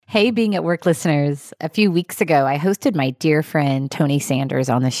Hey, Being at Work listeners. A few weeks ago, I hosted my dear friend Tony Sanders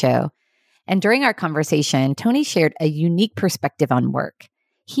on the show. And during our conversation, Tony shared a unique perspective on work.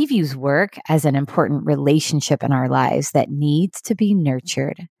 He views work as an important relationship in our lives that needs to be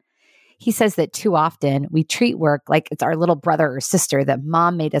nurtured. He says that too often we treat work like it's our little brother or sister that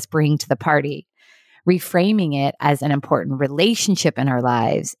mom made us bring to the party. Reframing it as an important relationship in our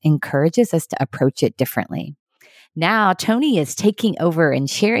lives encourages us to approach it differently. Now, Tony is taking over and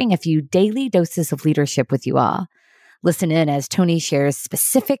sharing a few daily doses of leadership with you all. Listen in as Tony shares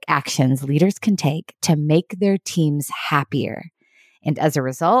specific actions leaders can take to make their teams happier and, as a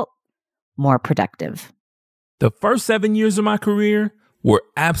result, more productive. The first 7 years of my career were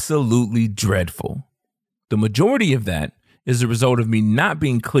absolutely dreadful. The majority of that is a result of me not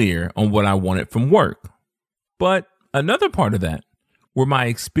being clear on what I wanted from work. But another part of that were my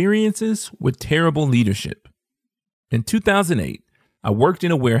experiences with terrible leadership. In 2008, I worked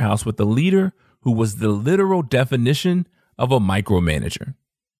in a warehouse with a leader who was the literal definition of a micromanager.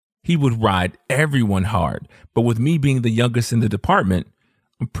 He would ride everyone hard, but with me being the youngest in the department,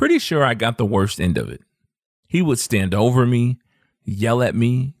 I'm pretty sure I got the worst end of it. He would stand over me, yell at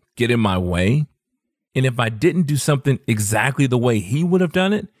me, get in my way, and if I didn't do something exactly the way he would have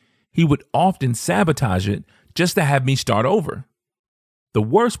done it, he would often sabotage it just to have me start over. The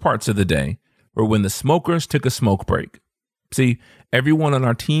worst parts of the day were when the smokers took a smoke break. See, everyone on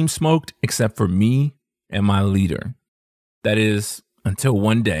our team smoked except for me and my leader. That is, until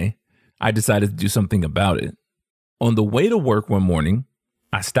one day, I decided to do something about it. On the way to work one morning,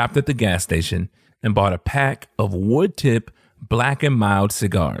 I stopped at the gas station and bought a pack of wood tip Black and Mild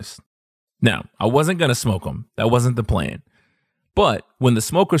cigars. Now, I wasn't going to smoke them. That wasn't the plan. But when the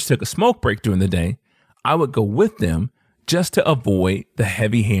smokers took a smoke break during the day, I would go with them just to avoid the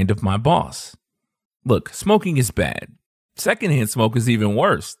heavy hand of my boss. Look, smoking is bad. Secondhand smoke is even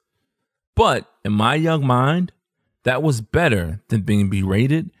worse. But in my young mind, that was better than being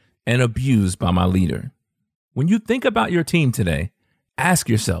berated and abused by my leader. When you think about your team today, ask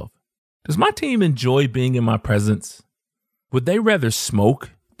yourself, does my team enjoy being in my presence? Would they rather smoke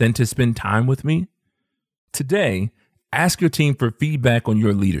than to spend time with me? Today, ask your team for feedback on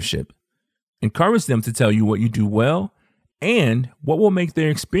your leadership. Encourage them to tell you what you do well and what will make their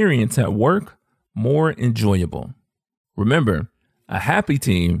experience at work more enjoyable. Remember, a happy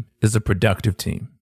team is a productive team.